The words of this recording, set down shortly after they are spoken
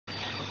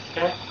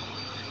Okay.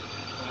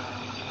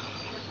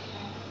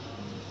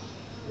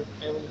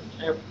 Good,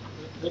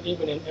 good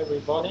evening,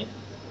 everybody.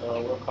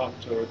 Welcome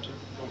to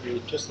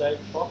Ruby Tuesday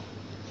 4.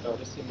 So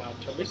this is my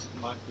topic,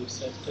 my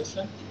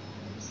presentation.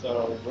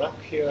 So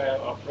GraphQL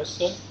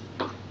operation.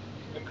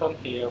 I come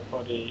here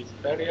for the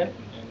experience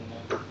and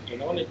the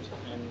knowledge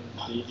and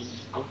the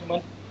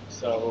improvement.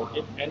 So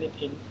if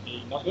anything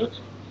is not good,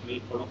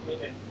 we correct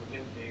it.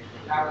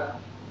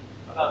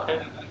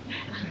 Okay.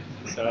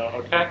 So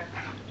okay.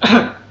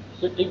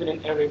 Good evening,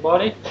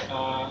 everybody.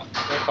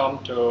 Welcome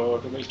to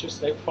Ruby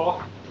Tuesday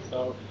 4.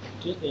 So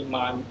this is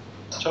my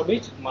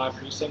topic, my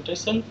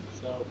presentation.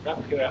 So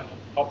GraphQL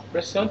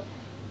operation.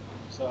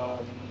 So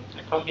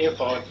I come here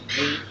for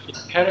the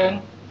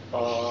experience,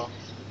 for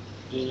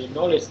the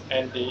knowledge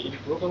and the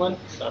improvement.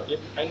 So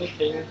if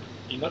anything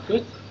is not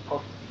good,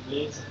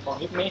 please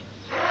forgive me.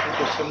 Thank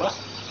you so much.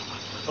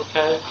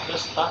 Okay,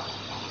 let's start.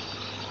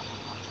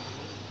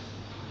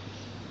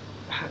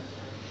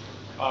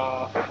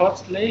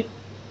 Firstly,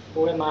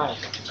 who am I?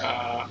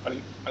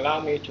 Allow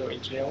me to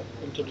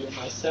introduce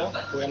myself.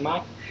 Who am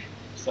I?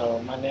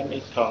 So my name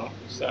is Thuan.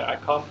 So I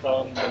come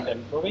from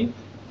Nguyen province.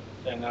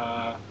 Then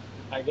I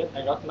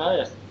got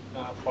married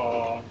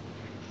for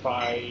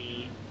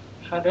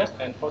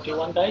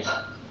 541 days,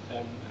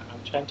 and I'm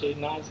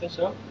 29 years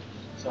old.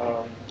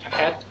 So I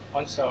had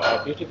also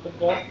a beautiful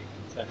girl.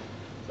 So,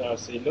 so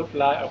she looked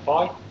like a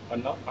boy,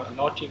 but not a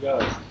naughty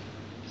girl.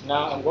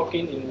 Now I'm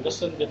working in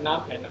Western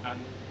Vietnam, and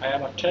I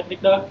am a trade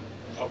leader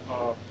of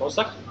a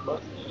project,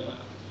 but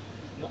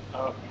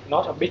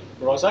not a big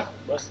project,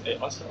 but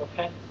also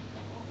okay.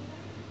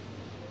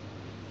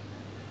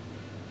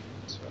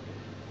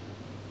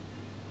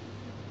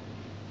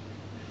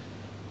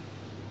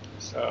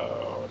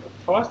 So the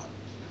first,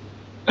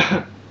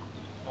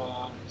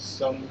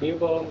 some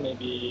people may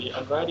be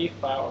already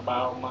found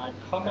about my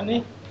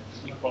company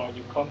before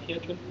you come here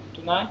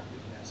tonight.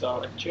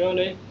 So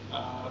actually,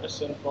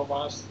 Russian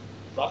provides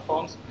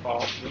platforms for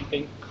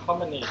printing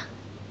companies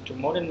to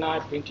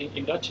modernize printing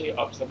industry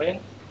of Japan.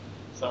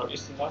 So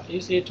it's not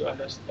easy to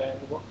understand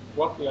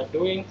what we are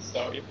doing.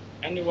 So if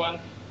anyone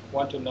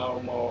want to know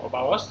more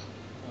about us,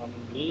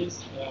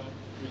 please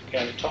we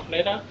can talk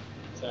later.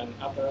 Then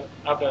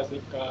after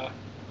this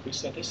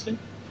presentation.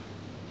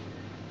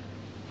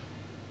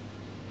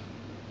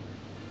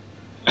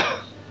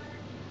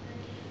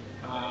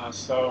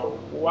 So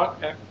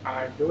what am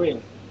I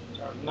doing?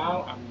 So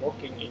now I'm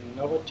working in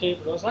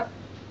innovative project.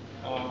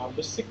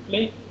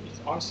 Basically,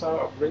 it's also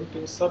a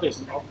printing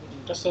service of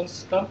industrial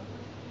system,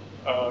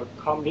 a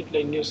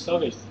completely new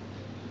service.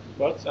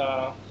 But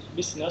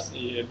business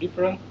is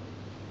different.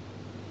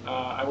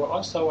 I was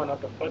also one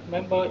of the first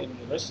member in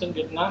Western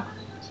Vietnam.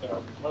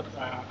 So but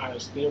I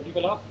still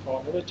develop for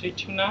innovative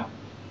till now.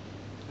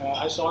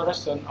 I saw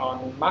Russian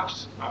on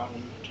March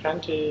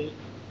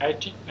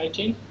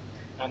 2018,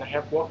 and I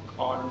have worked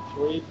on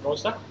three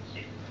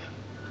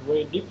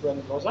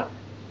different projects.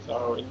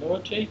 So in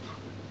Unity,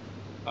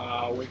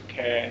 we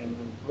can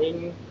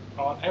bring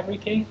on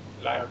everything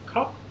like a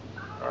cup,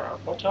 a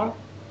bottle,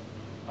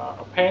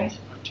 a pen,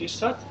 a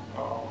t-shirt,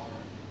 or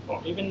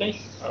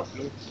evenly a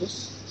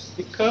Bluetooth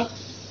speaker.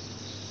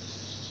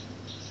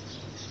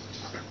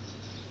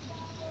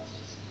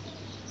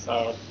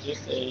 So this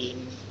is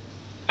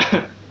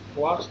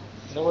what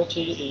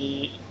Novelty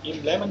is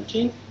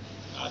implementing.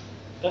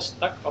 The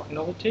stack of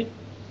Novelty.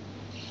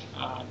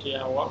 They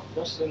are what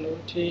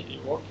Novelty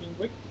is working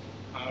with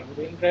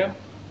Ruby Rail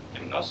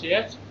and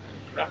Node.js,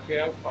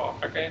 GraphQL for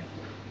backend,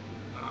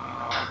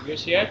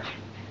 Vue.js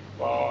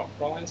for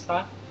front-end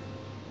side,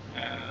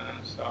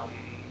 and some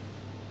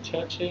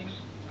testing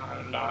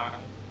like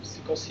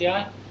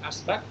CI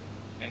aspect,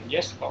 and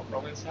yes for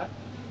front-end side.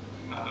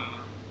 Uh,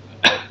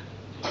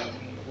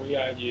 we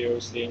are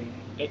using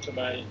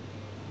database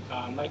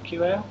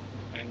MyQL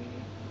and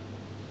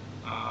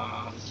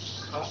uh,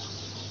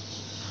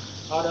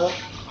 other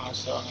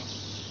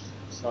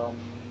some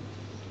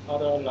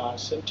other like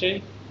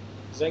Sentry,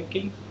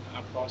 Jenkins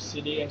for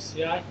CD and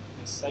CI and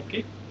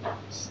Scikit.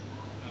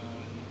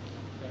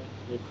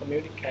 We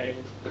communicate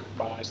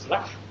by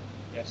Slack.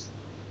 Yes.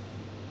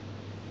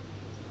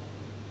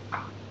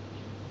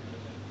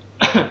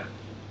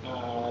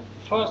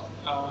 First,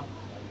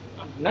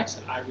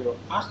 next I will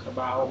ask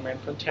about main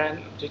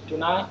content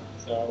tonight.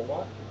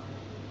 So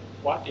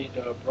what is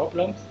the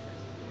problem?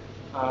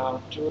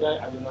 Today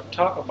I will not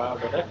talk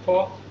about the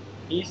RESTful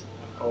piece,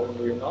 or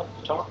will not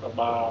talk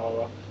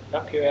about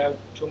GraphQL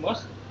too much.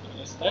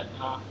 Instead,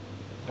 I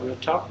will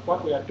talk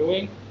what we are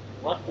doing,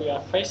 what we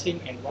are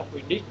facing, and what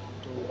we did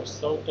to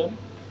solve them.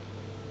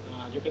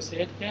 You can see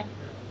it here.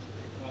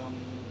 Um,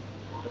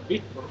 the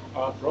big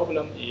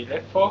problem is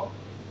RESTful.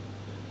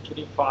 To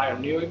define a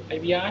new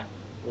API,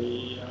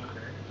 we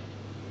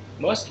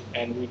must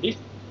and we did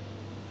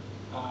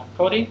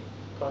coding.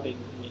 Coding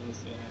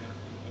means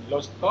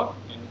logic code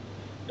and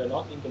do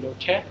not include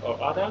chat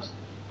or others.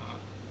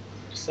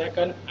 The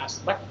second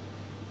aspect,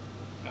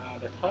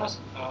 the third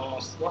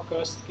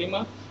worker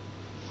schema,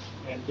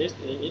 and this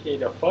is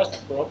the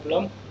first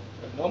problem.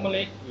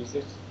 Normally,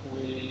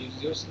 we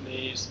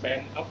usually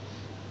spend up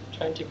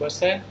 20%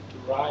 to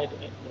write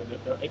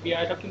the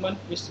API document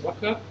with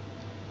worker,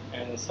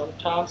 and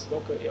sometimes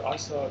worker is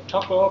also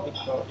trouble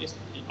because it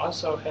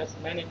also has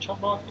many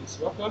trouble in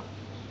worker.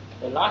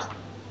 The last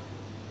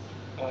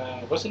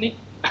versioning.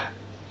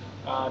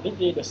 This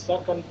is the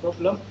second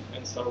problem,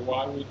 and so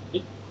why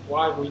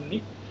we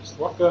need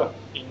worker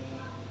in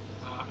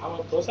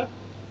our project,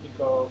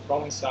 because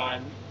from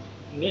inside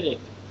needed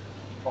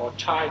for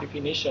child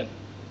definition.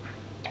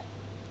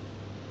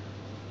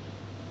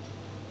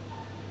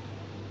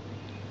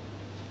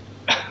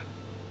 And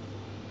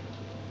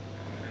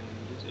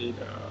this is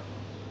the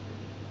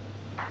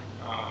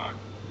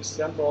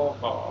example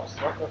for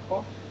worker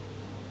code.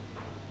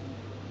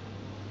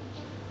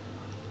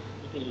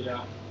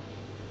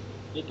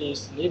 It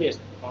is needed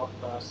of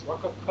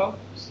worker code.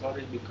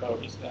 Sorry, because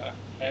it's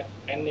have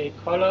any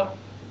color.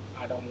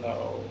 I don't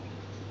know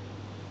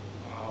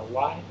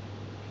why.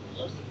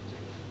 Okay.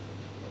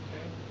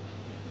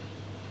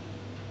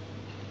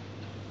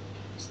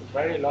 It's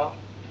very long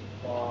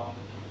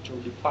to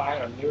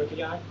define a new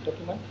API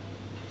document.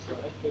 So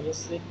as you can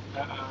see,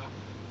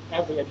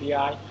 every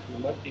API we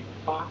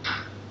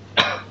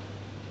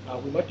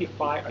must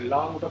define a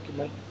long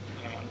document.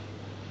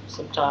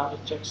 Sometimes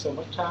it takes so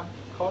much time,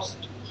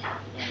 cost,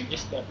 and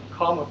it's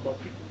become a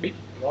big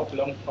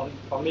problem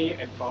for me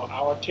and for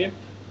our team.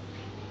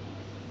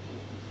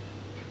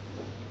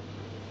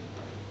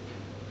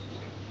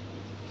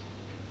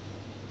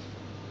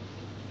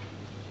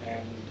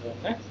 And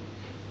next,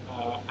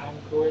 I'm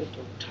going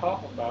to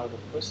talk about the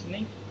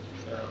versioning.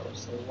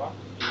 So what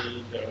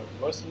is the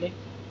versioning?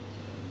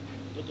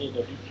 This is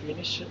the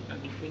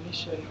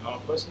definition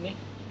of versioning.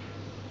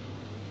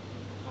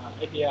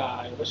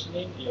 API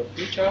versioning is a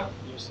feature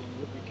using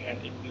which we can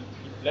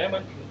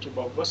implement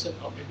multiple versions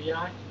of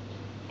API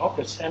of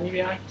the same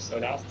API, so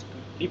that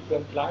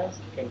different clients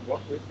can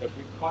work with the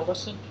required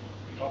version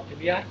of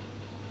API.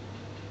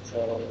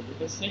 So you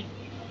can see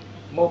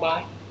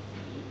mobile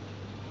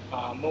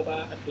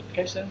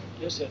application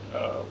uses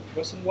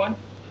version 1.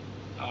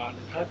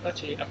 The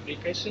third-party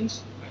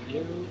applications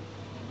use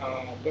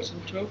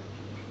version 2,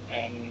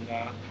 and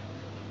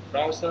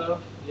browser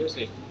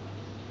uses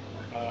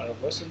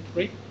version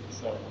 3.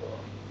 So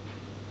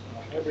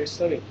every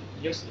service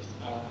uses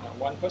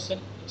one version.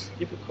 It's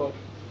difficult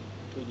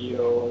to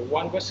use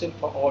one version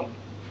for all.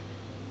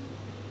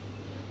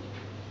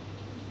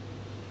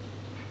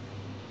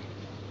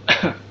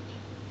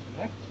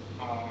 Next,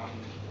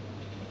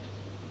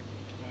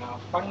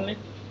 finally,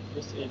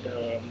 this is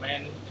the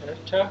main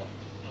character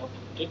of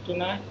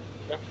Tituna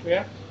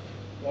GraphQL.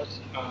 What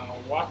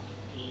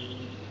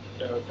is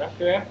the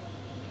GraphQL?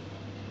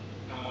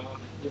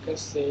 You can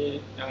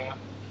see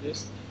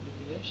this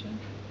definition.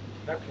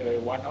 GraphQL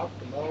is one of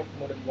the most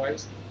modern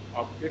ways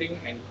of building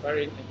and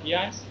querying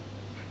APIs.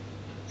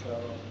 So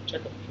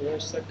take a few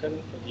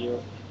seconds for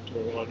you to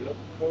look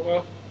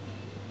over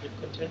the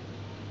content.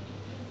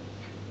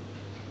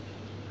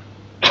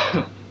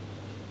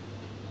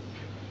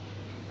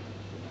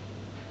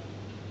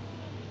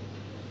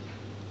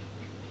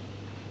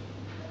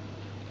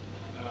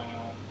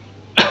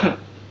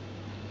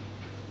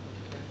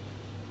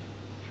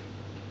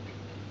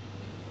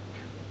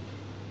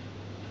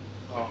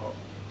 Oh,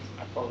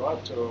 I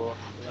forgot to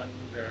run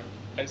the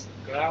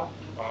graph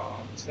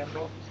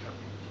example.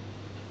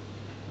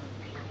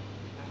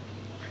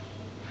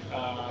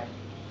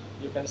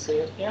 You can see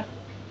it here.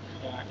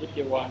 If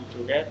you want to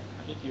get,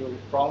 if you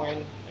front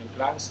end and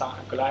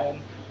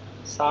client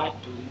side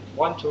to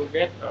want to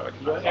get a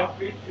URL.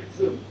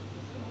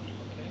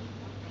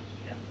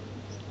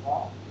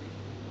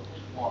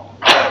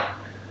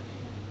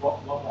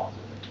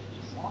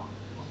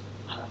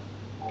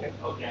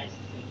 Okay,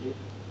 thank you.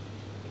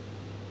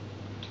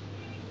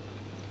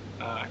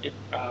 If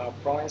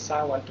front end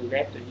side want to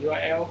get the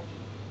URL,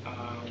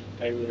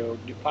 they will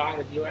define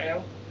the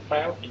URL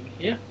file in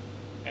here,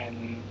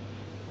 and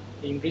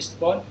in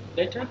response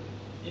data,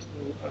 it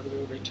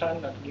will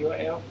return a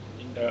URL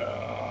in the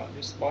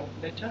response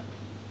data.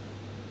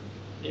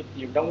 If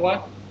you don't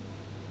want,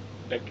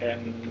 they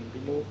can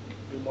remove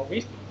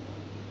it.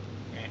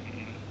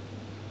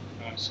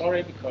 And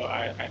sorry, because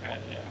I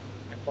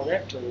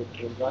forget to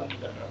run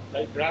the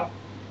playground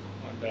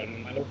on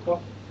the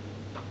local.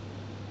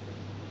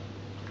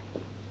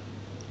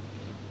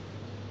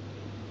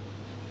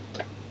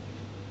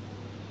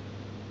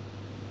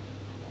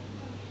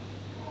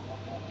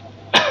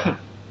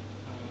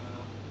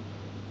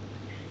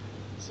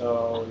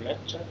 So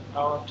let's check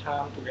our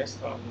time to get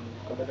some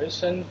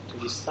conversation to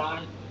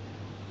decide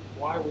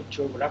why we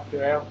choose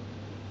GraphQL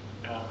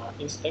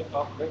instead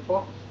of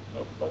RAKSUL.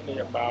 So firstly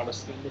about the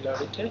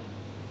similarity.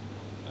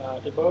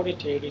 The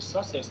ability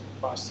resources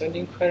for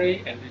sending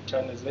query and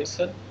return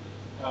JSON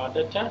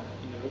data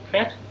in the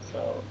request.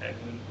 So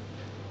and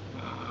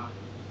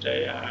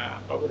they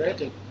are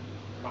operated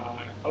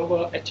by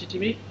over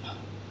HTTP.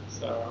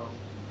 So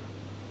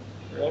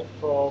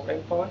RESTful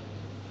endpoint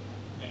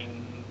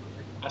and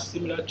are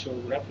similar to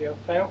GraphQL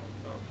file.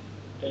 So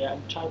they are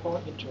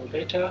entangled into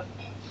data.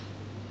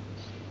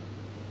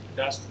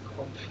 does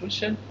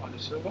confusion on the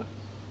server.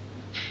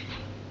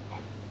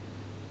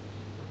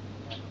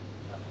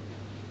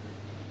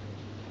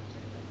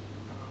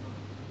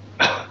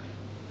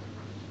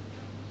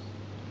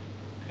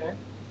 Okay.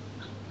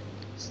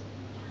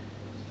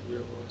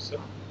 You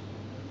also.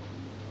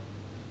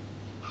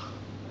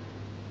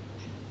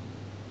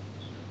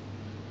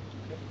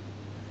 Okay.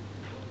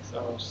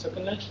 So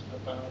secondly,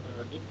 about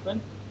the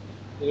different.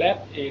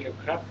 Left is the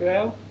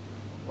GraphQL,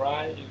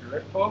 right is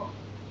RAKSUL.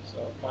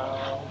 So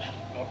about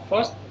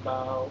first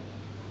about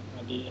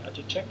the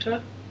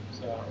architecture.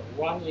 So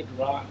one is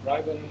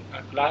driven,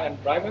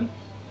 client driven,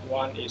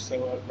 one is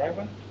server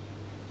driven.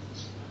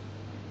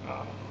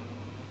 Um,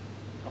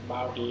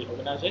 about the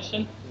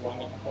organization,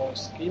 one is called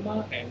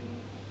schema and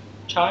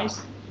choice,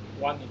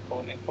 one is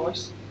called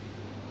endpoints.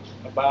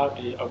 About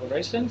the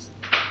operations,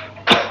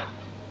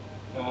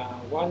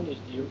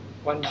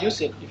 one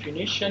usage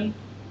definition,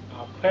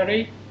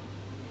 query,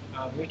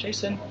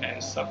 mutation,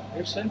 and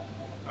subscription.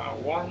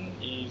 One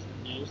is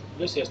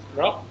uses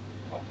graph.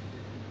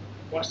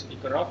 What's the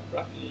graph?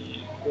 Graph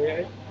is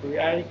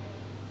create,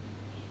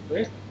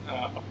 with,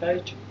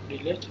 update,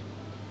 delete.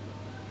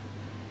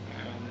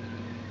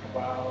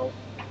 About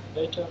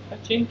data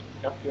fetching,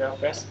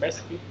 GraphQL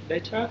specific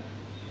data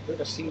with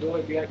a single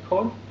API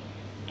call,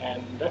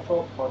 and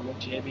therefore call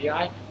multi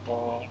API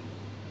for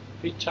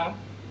free time.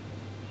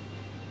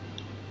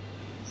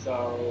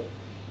 So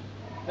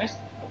next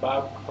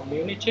about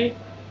community.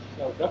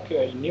 So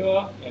GraphQL is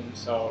newer and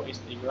so it's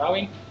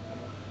growing.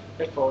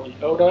 Therefore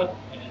it's older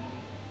and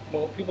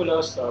more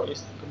popular, so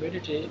its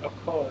community of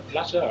course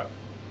larger.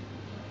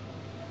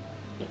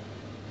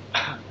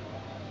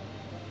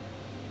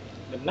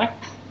 The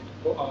next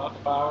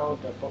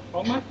about the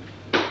performance.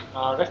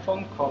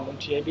 Response call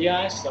multi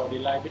API, so the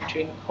line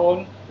between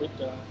call with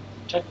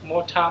take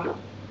more time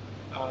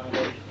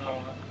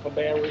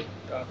compare with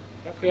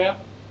GraphQL.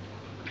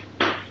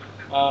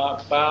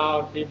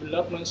 About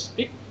development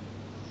speed,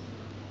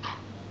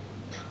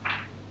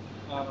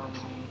 um,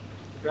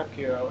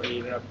 GraphQL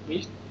is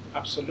rapid,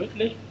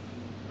 absolutely.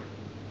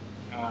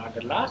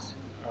 The last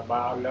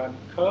about learn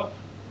curve,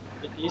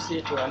 it's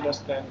easy to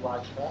understand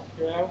why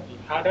GraphQL is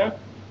harder.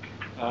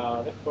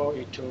 Therefore,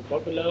 it's too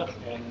popular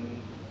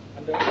and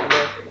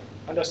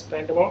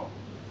understandable.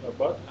 So,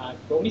 but I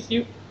promise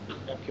you,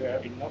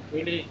 GraphQL is not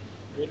really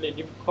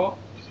difficult.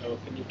 So,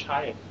 can you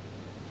try it?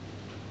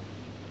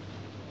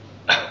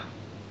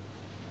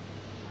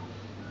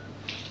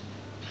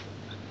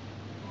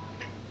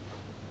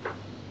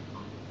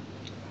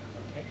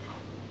 Okay.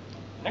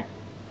 Next,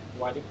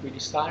 why did we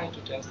decide to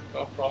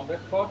transfer from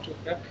RAKSUL to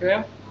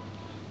GraphQL?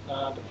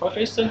 The first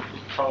reason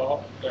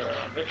because the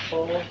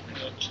RAKSUL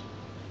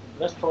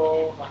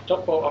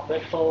tuple of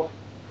RAKSUL,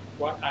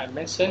 what I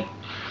mentioned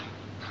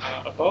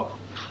above.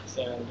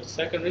 So the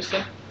second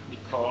reason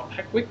because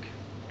Hackwick,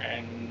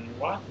 and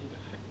what is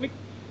Hackwick?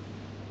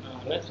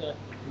 Let's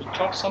we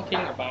talk something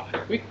about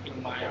Hackwick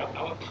in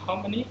our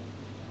company.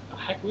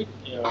 Hackwick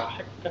is a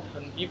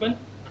hackathon event,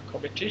 a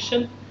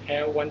competition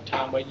held one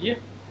time a year.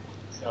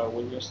 So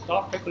we will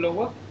stop regular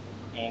work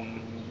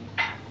and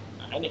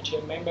any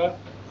team member,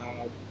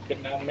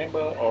 Vietnam member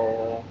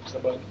or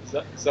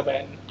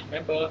Japan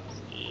member,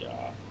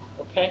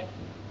 okay.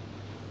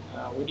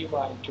 We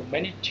divide into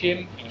many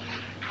teams and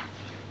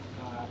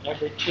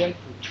every team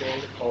to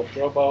choose or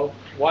global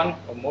one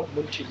or more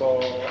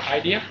multiple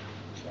idea.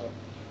 So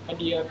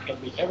idea can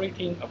be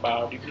everything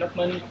about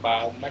development,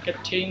 about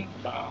marketing,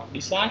 about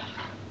design.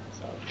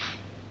 So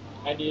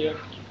idea,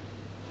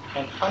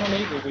 and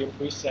finally we will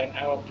present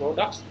our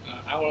products,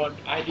 our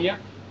idea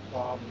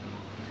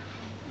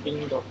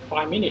in the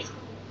 5 minutes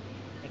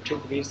to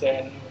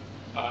present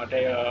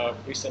their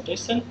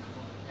presentation.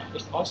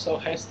 It also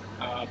has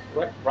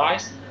great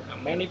price,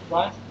 many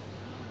price.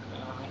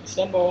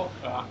 Example,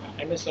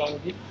 Amazon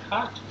gift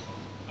card,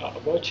 a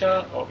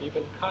voucher, or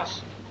even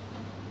cash.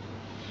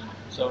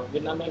 So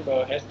Vietnam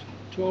member has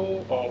 2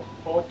 or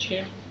 4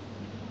 teams,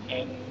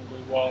 and we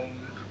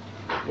won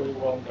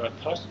the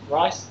third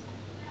prize.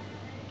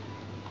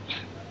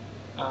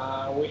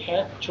 We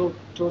have two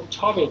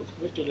topics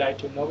which relate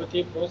to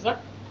innovative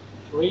project,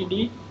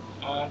 3D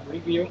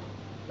review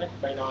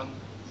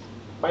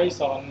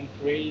based on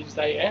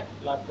 3JS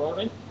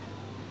library,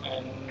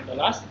 and the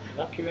last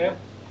GraphQL.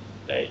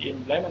 They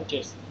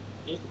implemented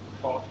it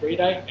for 3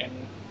 days and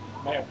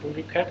made a pull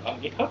request on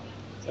GitHub.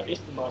 So it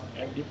was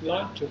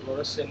deployed to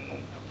production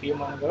a few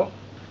months ago.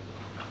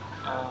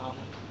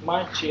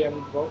 My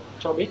team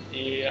topic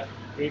is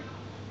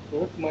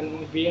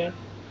recruitment via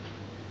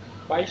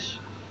page.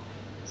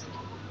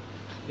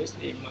 This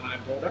is my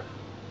product.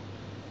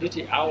 This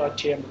is our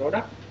team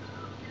product.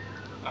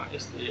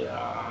 It's the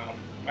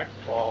Mac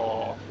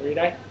for 3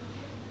 days.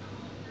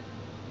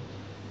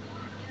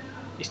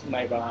 It's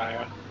made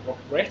by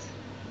WordPress.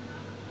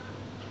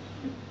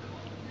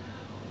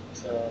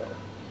 So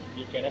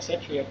you can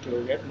access here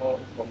to get more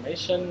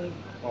information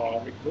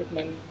for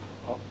recruitment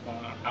of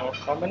our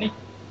company.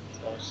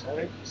 So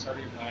sorry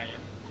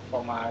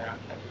for my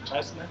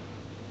advertisement.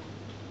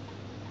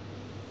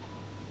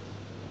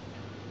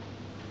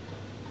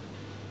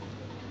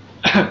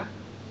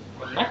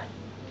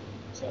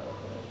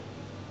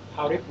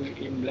 how did we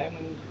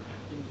implement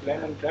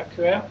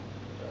GraphQL?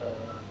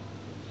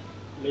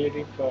 Please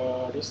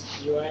refer this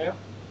URL,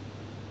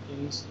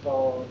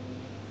 install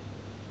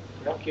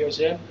GraphQL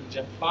gem in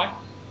gem file,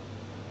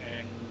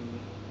 and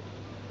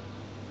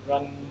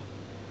run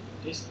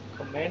this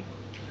command.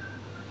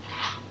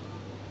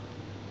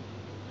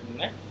 And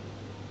next,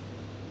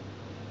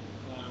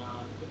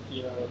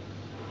 you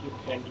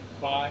can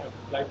define a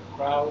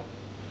background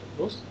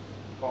boost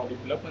for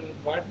development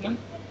environment.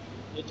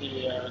 It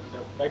is the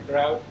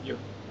background you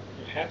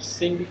have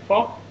seen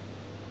before.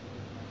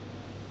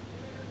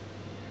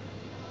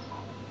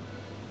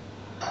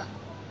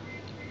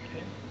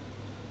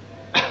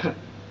 Okay.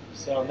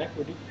 So next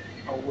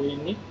we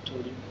need to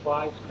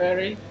define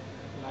query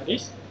like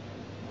this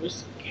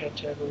with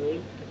category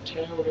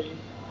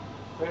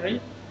query.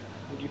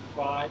 We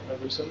define a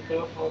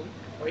resolver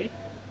for it.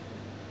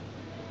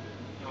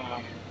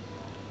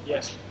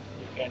 Yes,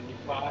 you can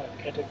define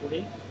a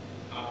category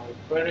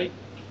query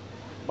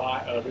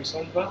by a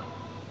resolver,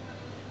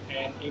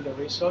 and in the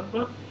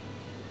resolver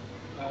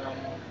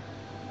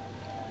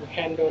we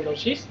handle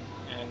logic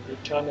and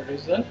return the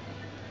result.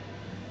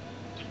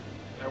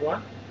 Like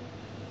what?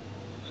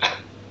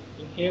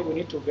 In here we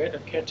need to get a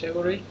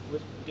category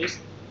with this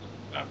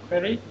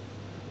query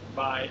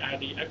by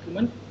ID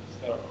argument.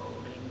 So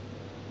then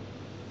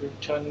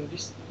return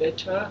this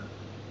data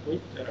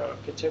with the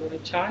category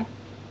type.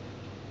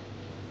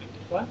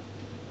 What?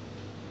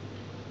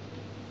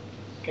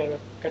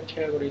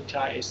 Category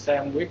type is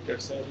same with the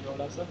serial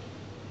number.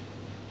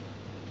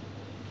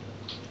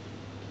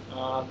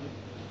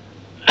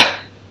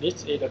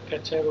 This is the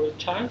category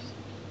type.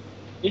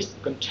 It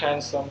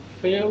contains some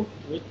field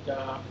which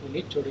we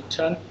need to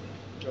return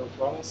to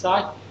front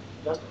side.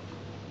 That's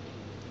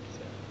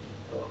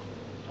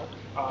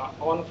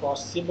on for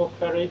simple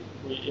query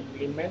we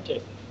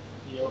implemented.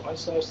 You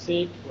also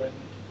see when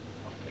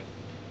okay.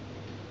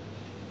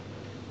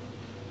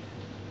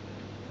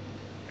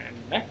 And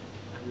next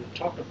I will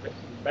talk about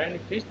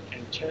benefits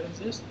and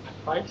challenges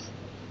I face.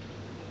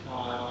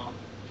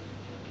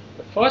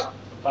 The first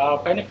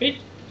about benefit,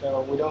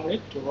 so we don't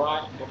need to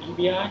write the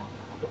EBI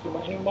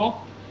document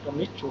anymore. Don't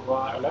need to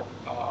write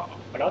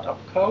a lot of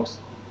codes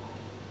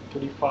to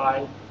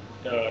define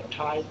the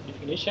type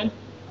definition.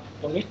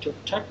 Don't need to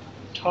take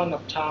a ton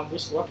of time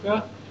with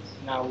worker.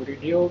 Now we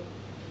reduce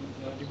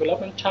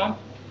development time,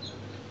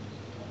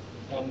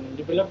 and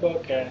developer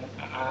can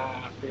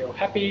feel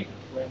happy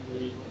when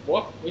we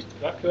work with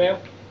GraphQL.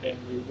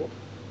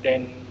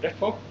 Then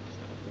RESTful,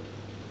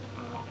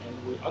 and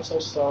we also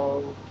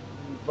solve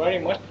very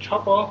much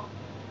trouble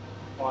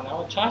on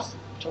our task.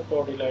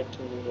 Trouble related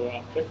to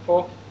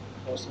RESTful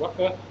or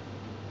worker.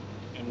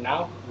 And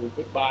now we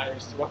goodbye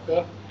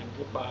worker and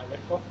goodbye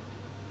RESTful.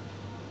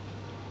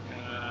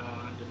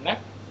 The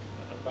next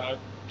about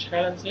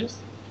challenges.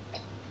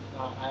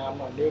 I am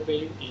a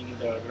newbie in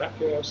the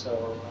GraphQL,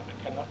 so I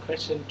cannot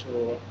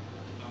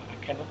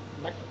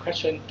make a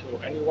question to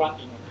anyone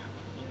in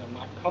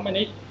my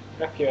company.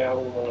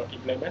 GraphQL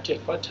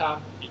implemented first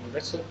time in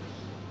RAKSUL,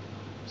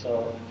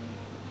 so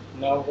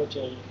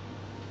nobody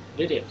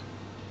did it.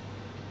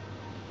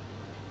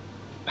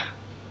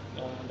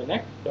 The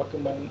next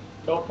document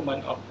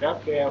of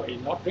GraphQL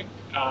is not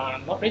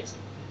rich,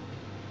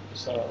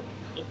 so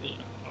it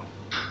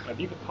is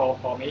difficult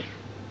for me.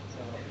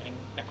 So, and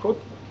I could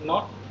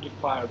not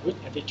define a good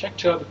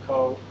architecture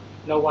because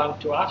no one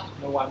to ask,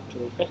 no one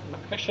to fetch my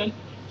question.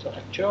 So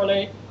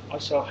actually,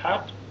 also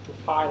had to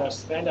find a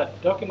standard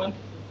document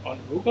on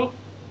Google.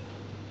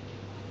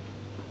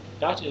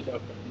 That is the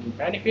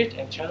benefit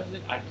and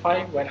challenges I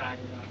find when I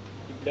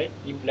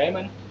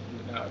implement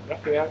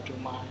GraphQL to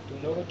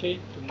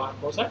my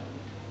project.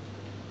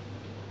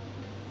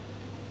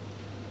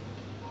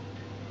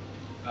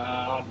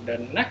 The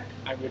next,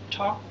 I will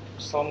talk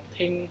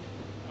something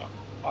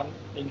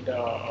in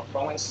the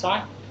front end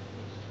side.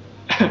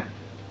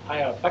 I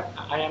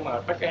am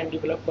a backend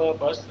developer,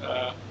 but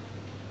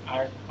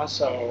I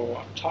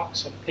also talk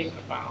something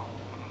about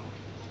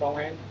front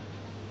end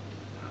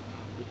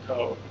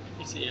because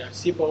it's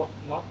simple,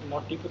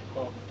 not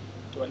difficult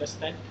to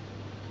understand.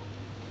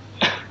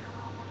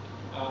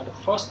 The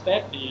first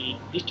step is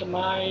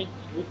determine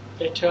which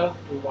data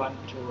we want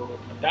to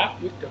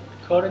adapt with the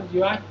current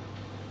UI.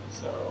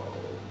 So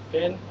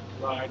then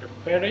write the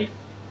query,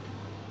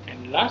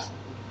 and last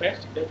we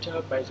fetch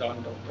data based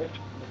on the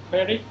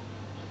query.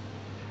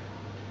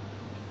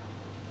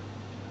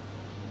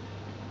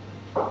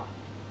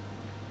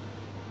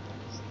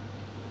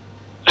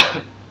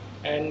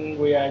 And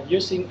we are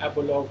using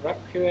Apollo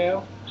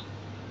GraphQL.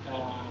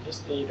 This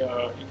is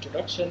the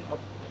introduction of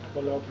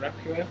Apollo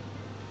GraphQL.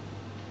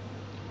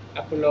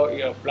 Apollo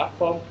is a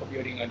platform for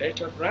building a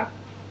data graph,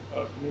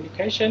 a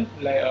communication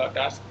layer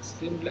that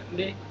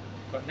seamlessly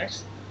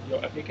connects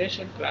your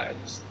application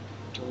clients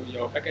to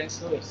your backend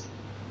service.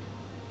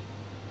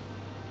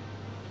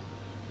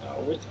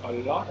 With a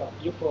lot of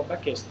useful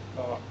packages,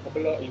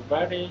 Apollo is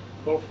very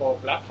powerful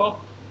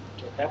platform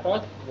to help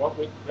us work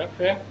with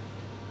GraphQL.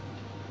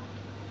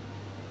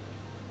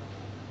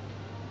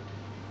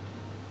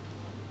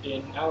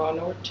 In our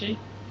novelty,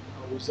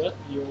 we just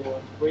use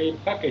three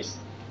packages.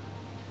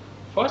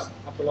 First,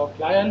 upload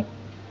client,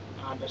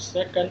 the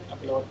second,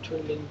 upload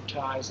tooling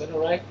type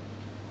generate,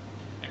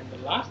 and the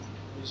last,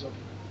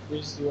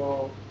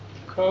 Visual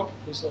Code,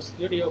 Visual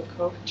Studio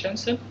Code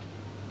extension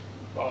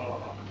for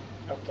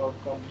auto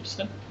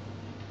completion.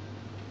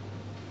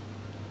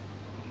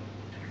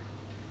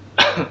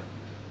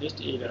 This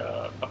is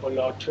the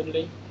upload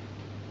tooling.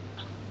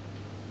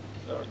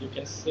 So you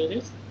can see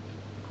this.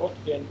 Code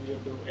can will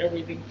do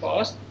everything for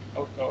us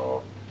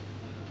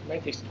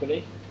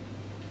automatically.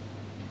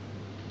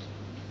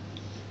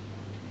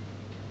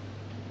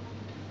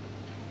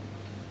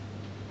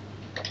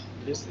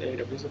 This is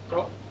the Visual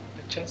Code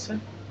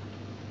extension.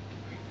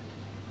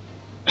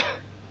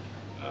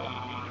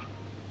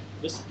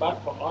 This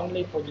part for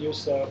only for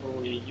user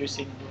who is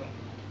using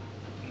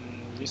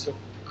Visual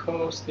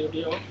Code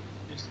Studio.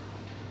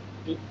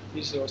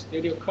 Visual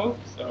Studio Code.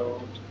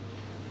 So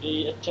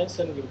the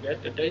extension will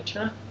get the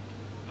data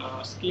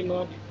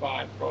schema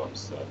defined from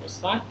server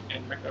side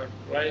and make a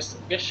right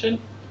suggestion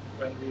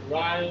when we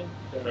write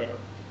the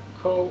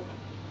code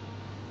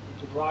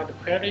to write the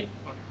query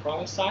on the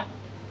client side.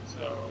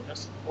 So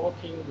that's all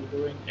things we're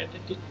doing at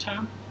this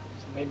time.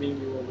 So maybe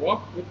we will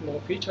work with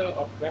more feature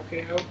of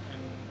GraphQL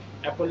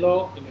and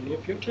Apollo in the near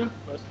future.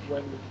 But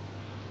when we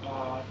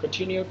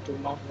continue to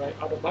migrate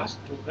out of bus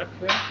to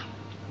GraphQL,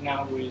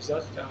 now we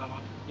just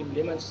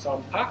implement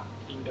some part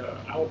in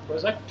our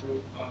project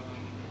to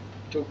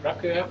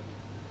GraphQL,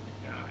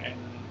 and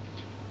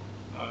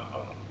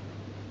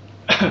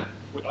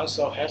we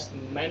also have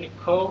many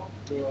code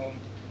to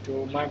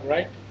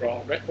migrate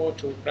from RAKSUL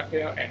to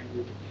GraphQL,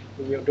 and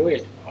we will do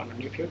it on the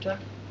near future.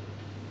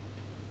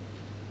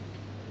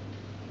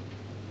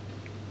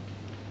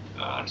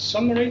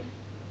 Summary: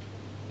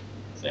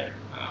 that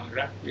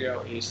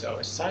GraphQL is so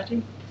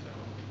exciting. So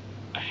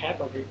I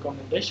have a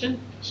recommendation,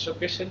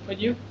 suggestion for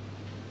you.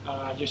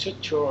 You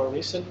should choose a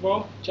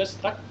reasonable just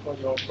start for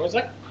your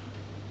project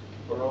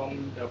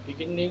from the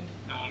beginning.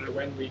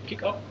 When we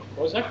kick off a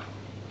project,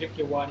 if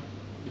you want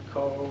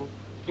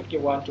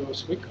to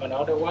switch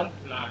another one,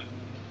 like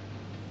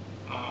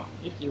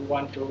if you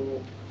want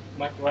to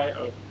migrate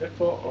a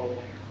RAKSUL or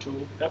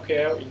to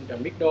GraphQL in the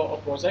middle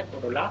of project or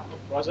the last of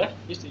project,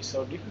 this is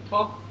so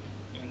difficult.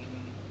 And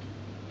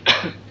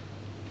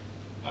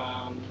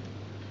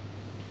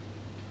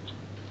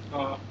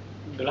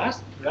the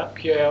last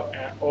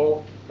GraphQL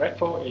or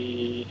RAKSUL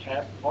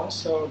have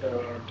also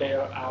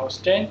their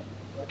outstanding,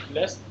 but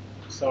let's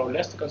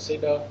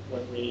consider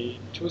when we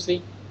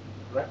choosing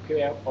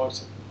GraphQL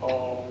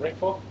or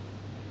RAKSUL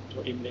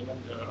to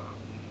implement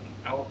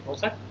our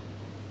project.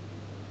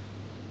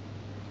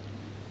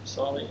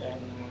 Sorry,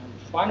 and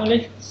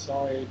finally,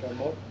 sorry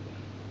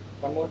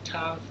one more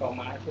time for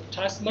my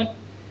advertisement.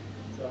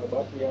 So,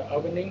 but we are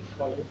opening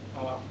for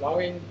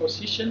following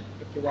position.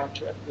 If you want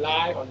to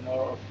apply or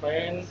know a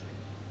friend,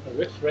 a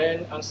good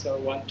friend, also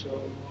want to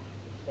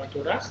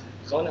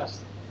join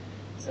us.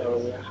 So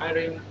we are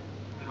hiring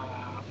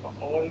for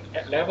all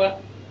at level,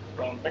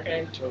 from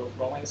backend to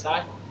front-end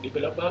side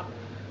developer.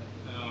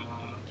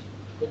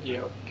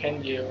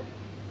 Can you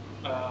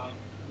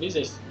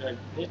visit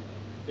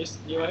this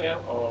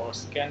URL or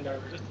scan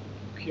this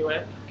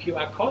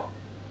QR code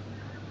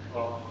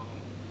for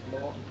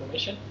more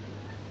information?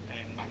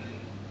 And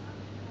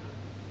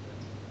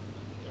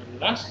the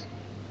last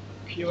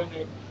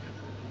Q&A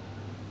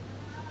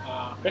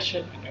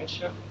question and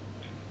answer.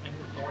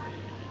 Anybody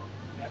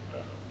have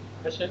a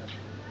question?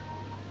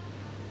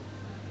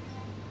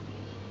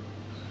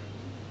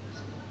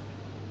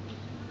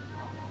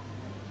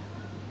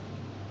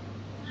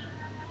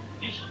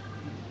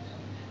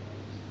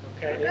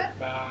 Okay, if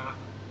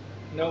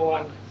no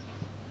one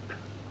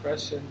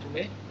question to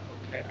me,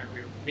 okay, I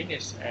will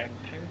finish, and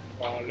thank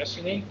for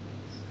listening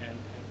and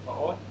for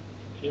all.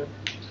 Thank you.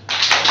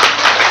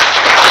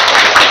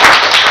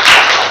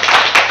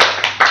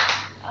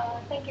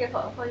 Thank you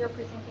for your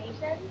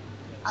presentation.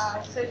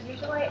 So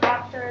usually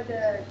after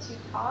the two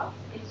talks,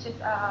 it's just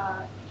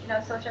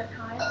social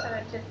time. So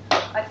it's just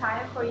a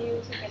time for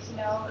you to get to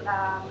know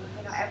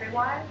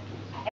everyone.